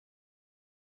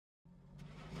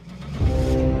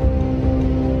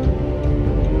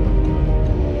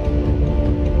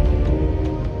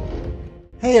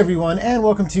Hey everyone, and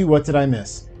welcome to What Did I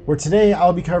Miss? Where today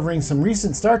I'll be covering some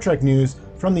recent Star Trek news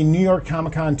from the New York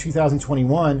Comic-Con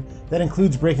 2021 that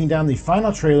includes breaking down the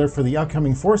final trailer for the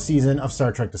upcoming 4th season of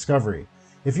Star Trek Discovery.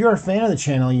 If you're a fan of the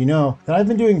channel, you know that I've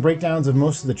been doing breakdowns of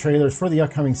most of the trailers for the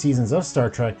upcoming seasons of Star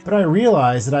Trek, but I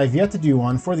realize that I've yet to do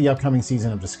one for the upcoming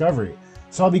season of Discovery.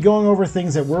 So I'll be going over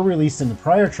things that were released in the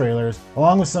prior trailers,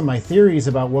 along with some of my theories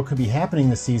about what could be happening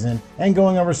this season, and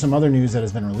going over some other news that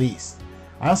has been released.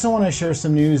 I also want to share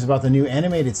some news about the new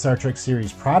animated Star Trek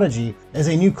series Prodigy, as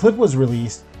a new clip was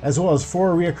released, as well as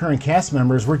 4 recurring cast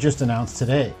members were just announced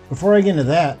today. Before I get into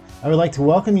that, I would like to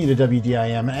welcome you to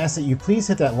WDIM and ask that you please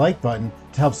hit that like button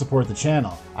to help support the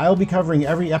channel. I will be covering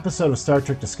every episode of Star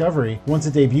Trek Discovery once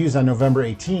it debuts on November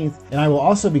 18th, and I will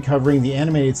also be covering the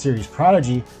animated series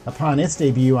Prodigy upon its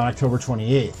debut on October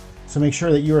 28th. So make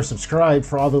sure that you are subscribed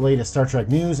for all the latest Star Trek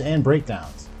news and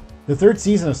breakdowns. The 3rd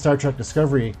season of Star Trek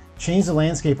Discovery changed the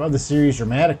landscape of the series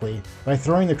dramatically by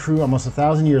throwing the crew almost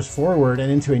 1,000 years forward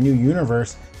and into a new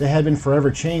universe that had been forever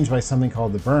changed by something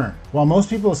called the Burn. While most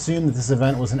people assumed that this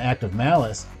event was an act of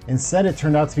malice, instead it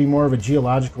turned out to be more of a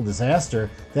geological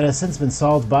disaster that has since been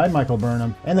solved by Michael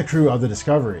Burnham and the crew of the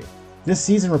Discovery. This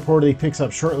season reportedly picks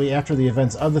up shortly after the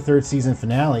events of the 3rd season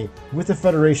finale, with the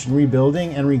Federation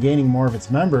rebuilding and regaining more of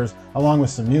its members, along with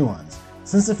some new ones.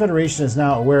 Since the Federation is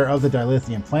now aware of the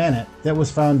dilithium planet that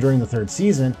was found during the 3rd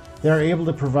season, they are able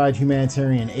to provide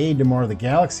humanitarian aid to more of the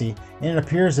galaxy, and it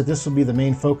appears that this will be the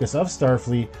main focus of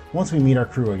Starfleet once we meet our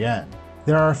crew again.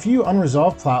 There are a few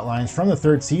unresolved plot lines from the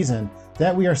 3rd season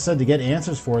that we are said to get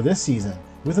answers for this season,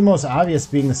 with the most obvious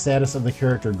being the status of the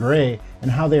character Gray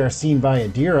and how they are seen by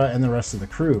Adira and the rest of the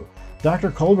crew.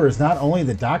 Dr. Culber is not only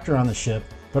the doctor on the ship,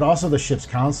 but also the ship's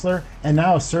counselor, and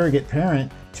now a surrogate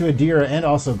parent to Adira and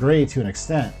also Gray to an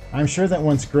extent. I'm sure that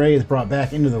once Gray is brought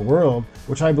back into the world,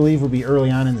 which I believe will be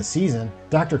early on in the season,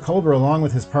 Dr. Culber along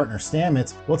with his partner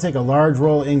Stamets will take a large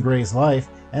role in Gray's life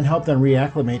and help them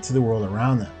reacclimate to the world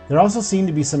around them. There also seemed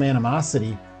to be some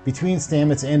animosity between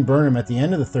Stamets and Burnham at the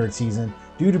end of the 3rd season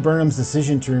due to Burnham's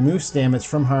decision to remove Stamets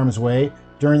from harm's way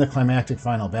during the climactic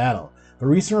final battle. But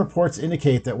recent reports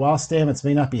indicate that while Stamets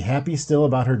may not be happy still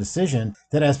about her decision,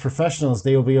 that as professionals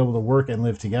they will be able to work and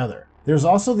live together. There's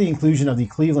also the inclusion of the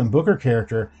Cleveland Booker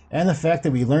character and the fact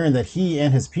that we learned that he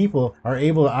and his people are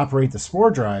able to operate the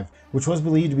spore drive, which was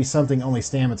believed to be something only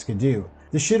Stamets could do.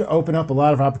 This should open up a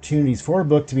lot of opportunities for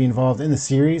Book to be involved in the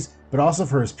series, but also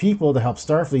for his people to help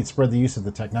Starfleet spread the use of the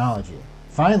technology.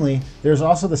 Finally, there's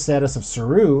also the status of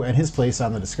Saru and his place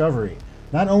on the Discovery.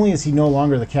 Not only is he no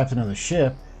longer the captain of the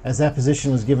ship, as that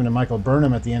position was given to Michael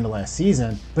Burnham at the end of last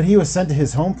season, but he was sent to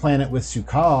his home planet with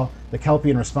Su'Kal, the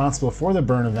Kelpian responsible for the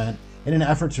Burn event, in an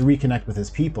effort to reconnect with his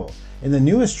people. In the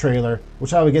newest trailer,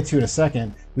 which I will get to in a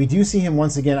second, we do see him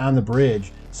once again on the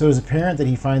bridge, so it is apparent that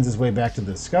he finds his way back to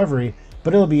the Discovery,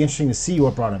 but it'll be interesting to see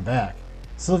what brought him back.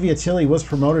 Sylvia Tilly was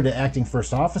promoted to acting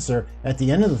first officer at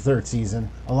the end of the 3rd season,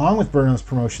 along with Burnham's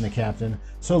promotion to captain,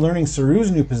 so learning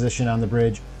Saru's new position on the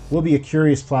bridge will be a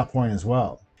curious plot point as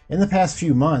well. In the past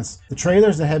few months, the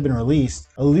trailers that had been released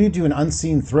allude to an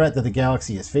unseen threat that the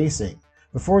galaxy is facing.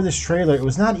 Before this trailer, it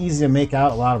was not easy to make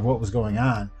out a lot of what was going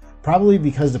on, probably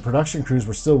because the production crews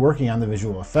were still working on the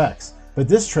visual effects. But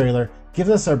this trailer gives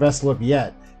us our best look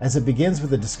yet, as it begins with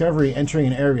the Discovery entering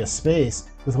an area of space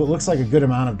with what looks like a good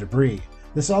amount of debris.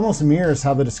 This almost mirrors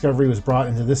how the Discovery was brought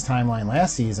into this timeline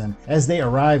last season, as they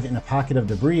arrived in a pocket of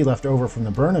debris left over from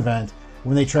the Burn event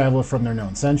when they traveled from their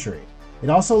known century. It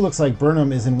also looks like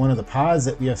Burnham is in one of the pods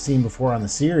that we have seen before on the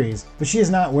series, but she is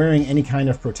not wearing any kind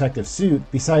of protective suit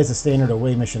besides the standard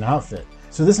away mission outfit.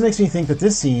 So this makes me think that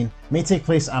this scene may take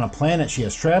place on a planet she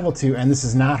has traveled to, and this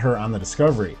is not her on the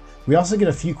Discovery. We also get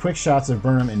a few quick shots of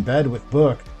Burnham in bed with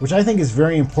Book, which I think is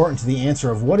very important to the answer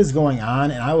of what is going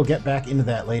on, and I will get back into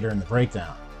that later in the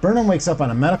breakdown. Burnham wakes up on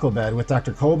a medical bed with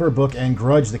Dr. Culber, Book, and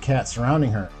Grudge the cat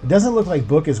surrounding her. It doesn't look like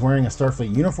Book is wearing a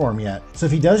Starfleet uniform yet, so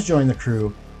if he does join the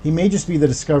crew, he may just be the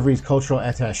Discovery's cultural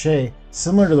attaché,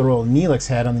 similar to the role Neelix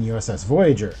had on the USS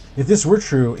Voyager. If this were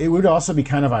true, it would also be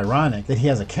kind of ironic that he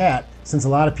has a cat, since a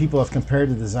lot of people have compared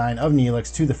the design of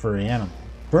Neelix to the furry animal.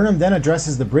 Burnham then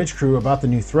addresses the bridge crew about the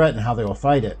new threat and how they will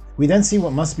fight it. We then see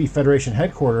what must be Federation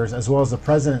headquarters, as well as the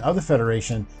president of the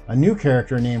Federation, a new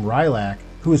character named Rylak,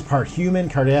 who is part human,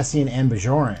 Cardassian, and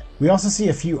Bajoran. We also see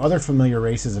a few other familiar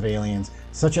races of aliens,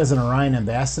 such as an Orion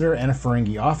ambassador and a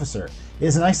Ferengi officer. It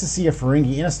is nice to see a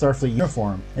Ferengi in a Starfleet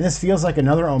uniform, and this feels like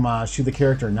another homage to the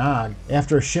character Nog,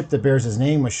 after a ship that bears his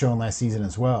name was shown last season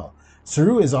as well.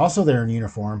 Saru is also there in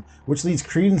uniform, which leads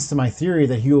credence to my theory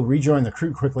that he will rejoin the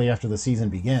crew quickly after the season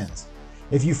begins.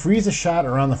 If you freeze a shot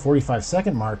around the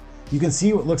 45-second mark, you can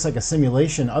see what looks like a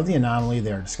simulation of the anomaly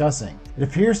they are discussing. It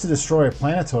appears to destroy a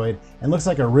planetoid and looks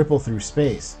like a ripple through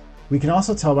space. We can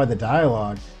also tell by the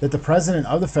dialogue that the president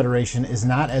of the Federation is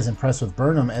not as impressed with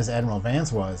Burnham as Admiral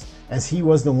Vance was, as he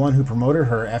was the one who promoted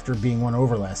her after being won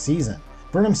over last season.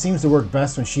 Burnham seems to work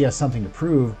best when she has something to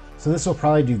prove, so this will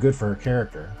probably do good for her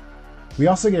character. We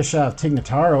also get a shot of Tig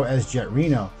Notaro as Jet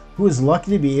Reno, who is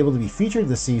lucky to be able to be featured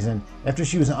this season after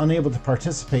she was unable to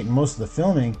participate in most of the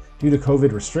filming due to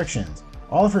COVID restrictions.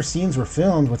 All of her scenes were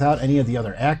filmed without any of the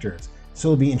other actors, so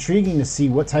it'll be intriguing to see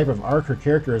what type of arc her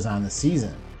character is on this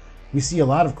season. We see a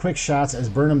lot of quick shots as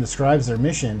Burnham describes their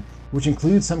mission, which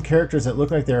includes some characters that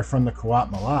look like they're from the Qowat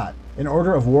Milat, an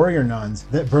order of warrior nuns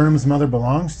that Burnham's mother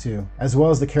belongs to, as well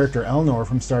as the character Elnor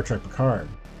from Star Trek Picard.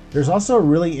 There's also a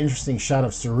really interesting shot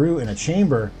of Saru in a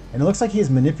chamber, and it looks like he is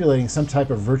manipulating some type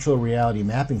of virtual reality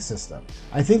mapping system.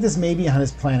 I think this may be on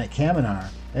his planet Kaminar,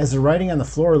 as the writing on the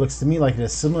floor looks to me like it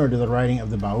is similar to the writing of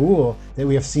the Ba'ul that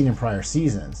we have seen in prior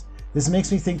seasons. This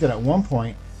makes me think that at one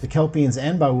point, the Kelpians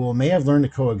and Ba'ul may have learned to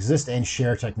coexist and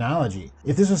share technology.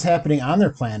 If this was happening on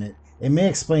their planet, it may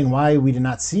explain why we did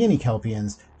not see any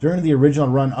Kelpians during the original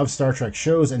run of Star Trek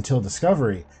shows until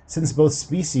Discovery, since both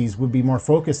species would be more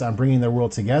focused on bringing their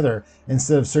world together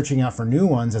instead of searching out for new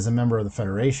ones as a member of the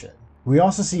Federation. We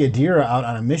also see Adira out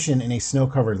on a mission in a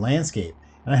snow-covered landscape,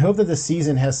 and I hope that this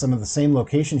season has some of the same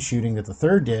location shooting that the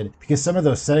third did, because some of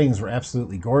those settings were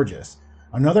absolutely gorgeous.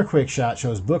 Another quick shot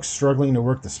shows Book struggling to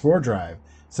work the spore drive,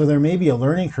 so there may be a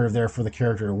learning curve there for the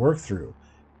character to work through.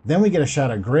 Then we get a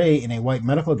shot of Gray in a white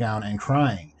medical gown and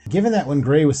crying. Given that when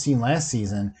Gray was seen last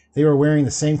season, they were wearing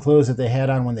the same clothes that they had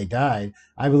on when they died,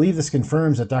 I believe this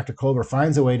confirms that Dr. Culber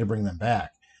finds a way to bring them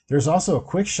back. There's also a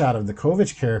quick shot of the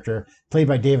Kovich character, played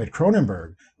by David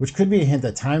Cronenberg, which could be a hint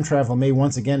that time travel may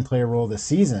once again play a role this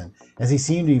season, as he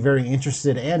seemed to be very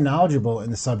interested and knowledgeable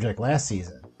in the subject last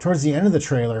season. Towards the end of the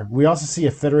trailer, we also see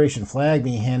a Federation flag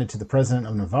being handed to the President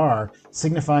of Navarre,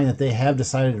 signifying that they have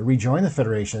decided to rejoin the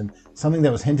Federation, something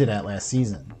that was hinted at last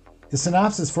season. The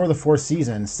synopsis for the fourth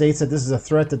season states that this is a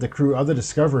threat that the crew of the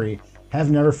Discovery have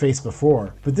never faced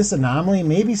before, but this anomaly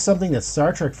may be something that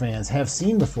Star Trek fans have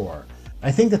seen before.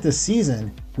 I think that this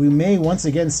season, we may once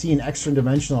again see an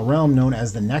extra-dimensional realm known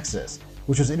as the Nexus,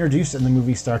 which was introduced in the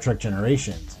movie Star Trek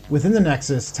Generations. Within the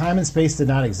Nexus, time and space did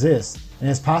not exist, and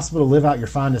it's possible to live out your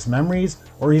fondest memories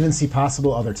or even see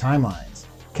possible other timelines.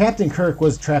 Captain Kirk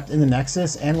was trapped in the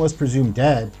Nexus and was presumed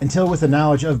dead, until with the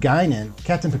knowledge of Guinan,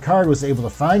 Captain Picard was able to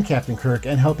find Captain Kirk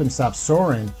and help him stop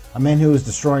Soren, a man who was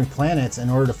destroying planets in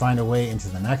order to find a way into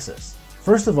the Nexus.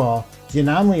 First of all, the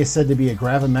anomaly is said to be a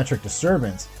gravimetric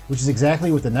disturbance, which is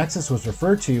exactly what the Nexus was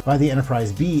referred to by the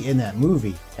Enterprise B in that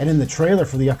movie, and in the trailer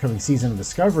for the upcoming season of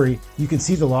Discovery, you can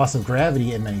see the loss of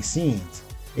gravity in many scenes.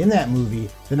 In that movie,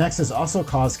 the Nexus also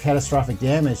caused catastrophic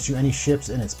damage to any ships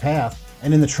in its path,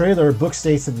 and in the trailer, Book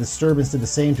states that the disturbance did the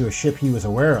same to a ship he was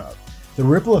aware of. The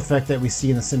ripple effect that we see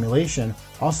in the simulation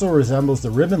also resembles the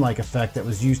ribbon-like effect that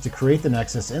was used to create the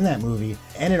Nexus in that movie,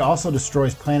 and it also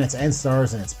destroys planets and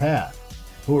stars in its path.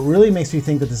 But what really makes me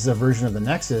think that this is a version of the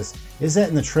Nexus is that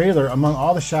in the trailer, among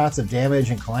all the shots of damage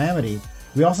and calamity,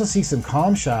 we also see some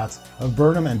calm shots of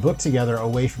Burnham and Book together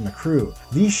away from the crew.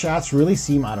 These shots really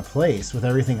seem out of place with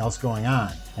everything else going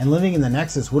on, and living in the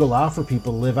Nexus would allow for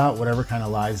people to live out whatever kind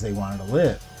of lives they wanted to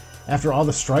live. After all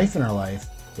the strife in her life,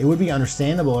 it would be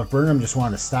understandable if Burnham just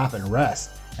wanted to stop and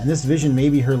rest, and this vision may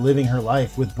be her living her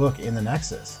life with Book in the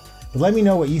Nexus. But let me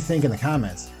know what you think in the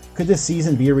comments. Could this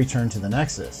season be a return to the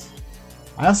Nexus?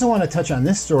 I also want to touch on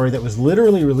this story that was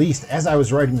literally released as I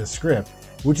was writing the script,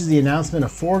 which is the announcement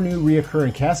of 4 new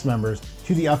reoccurring cast members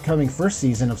to the upcoming first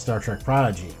season of Star Trek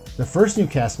Prodigy. The first new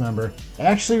cast member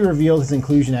actually revealed his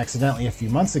inclusion accidentally a few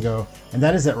months ago, and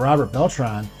that is that Robert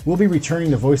Beltran will be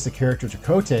returning to voice the character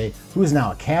Chakotay, who is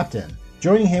now a captain.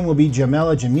 Joining him will be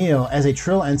Jamela Jamil as a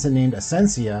Trill ensign named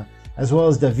Essentia, as well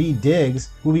as David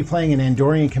Diggs, who will be playing an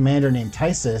Andorian commander named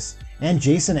Tysus, and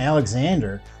Jason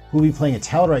Alexander, who will be playing a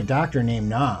Tellarite doctor named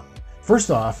Nam. First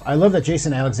off, I love that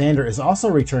Jason Alexander is also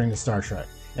returning to Star Trek,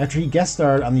 after he guest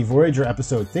starred on the Voyager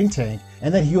episode Think Tank,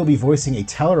 and that he will be voicing a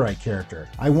Tellarite character.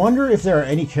 I wonder if there are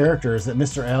any characters that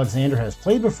Mr. Alexander has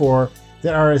played before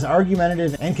that are as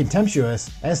argumentative and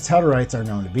contemptuous as Tellarites are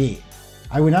known to be.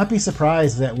 I would not be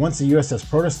surprised that once the USS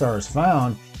Protostar is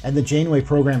found and the Janeway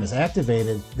program is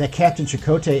activated, that Captain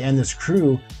Chakotay and this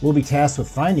crew will be tasked with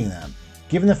finding them.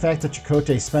 Given the fact that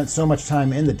Chakotay spent so much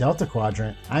time in the Delta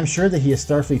Quadrant, I'm sure that he is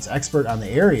Starfleet's expert on the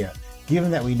area,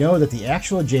 given that we know that the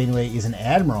actual Janeway is an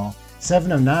admiral, 7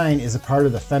 of 9 is a part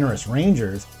of the Fenris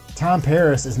Rangers, Tom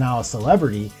Paris is now a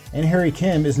celebrity, and Harry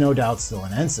Kim is no doubt still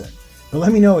an ensign. But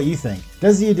let me know what you think.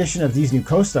 Does the addition of these new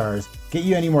co-stars get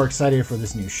you any more excited for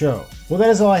this new show? Well, that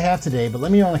is all I have today, but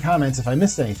let me know in the comments if I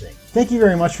missed anything. Thank you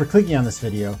very much for clicking on this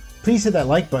video. Please hit that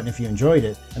like button if you enjoyed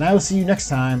it, and I will see you next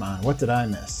time on What Did I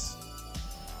Miss?